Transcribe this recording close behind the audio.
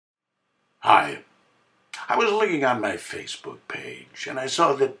Hi. I was looking on my Facebook page and I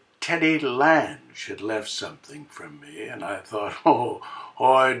saw that Teddy Lange had left something from me, and I thought, oh,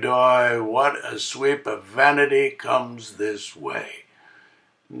 hoy doy, what a sweep of vanity comes this way.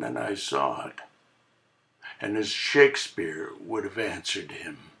 And then I saw it, and as Shakespeare would have answered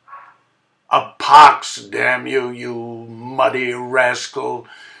him, "A pox, damn you, you muddy rascal!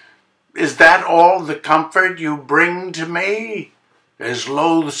 Is that all the comfort you bring to me? As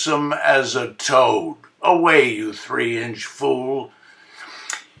loathsome as a toad. Away, you 3-inch fool."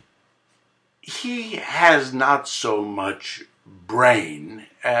 He has not so much brain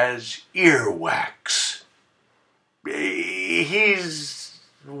as earwax. His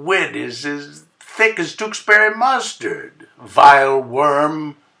wit is as thick as Tewksbury mustard. Vile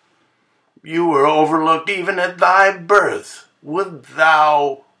worm, you were overlooked even at thy birth. Would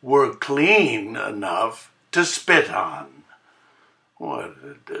thou were clean enough to spit on. What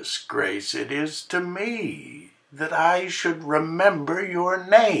a disgrace it is to me that I should remember your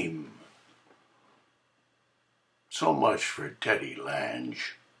name. So much for Teddy Lange.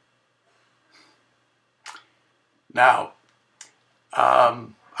 Now,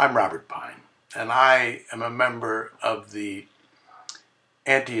 I'm Robert Pine, and I am a member of the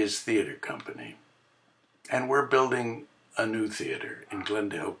Antaeus Theater Company, and we're building a new theater in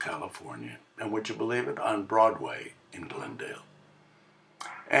Glendale, California, and would you believe it, on Broadway in Glendale.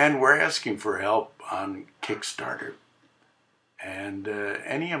 And we're asking for help on Kickstarter, and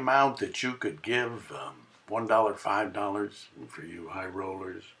any amount that you could give, $1, $5, for you high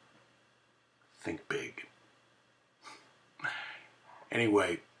rollers, think big.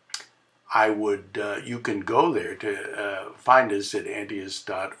 Anyway, you can go there to find us at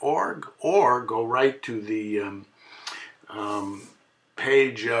antaeus.org, or go right to the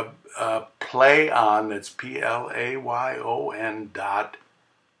page of Playon, that's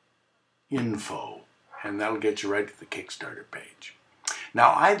PLAYON.info, and that'll get you right to the Kickstarter page.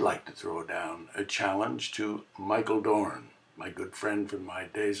 Now, I'd like to throw down a challenge to Michael Dorn, my good friend from my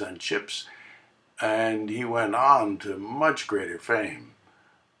days on Chips, and he went on to much greater fame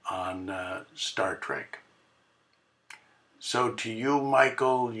on Star Trek. So to you,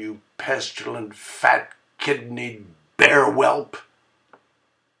 Michael, you pestilent, fat-kidneyed bear whelp,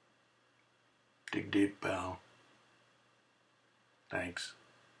 dig deep, pal. Thanks,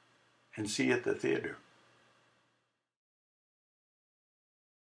 and see you at the theater.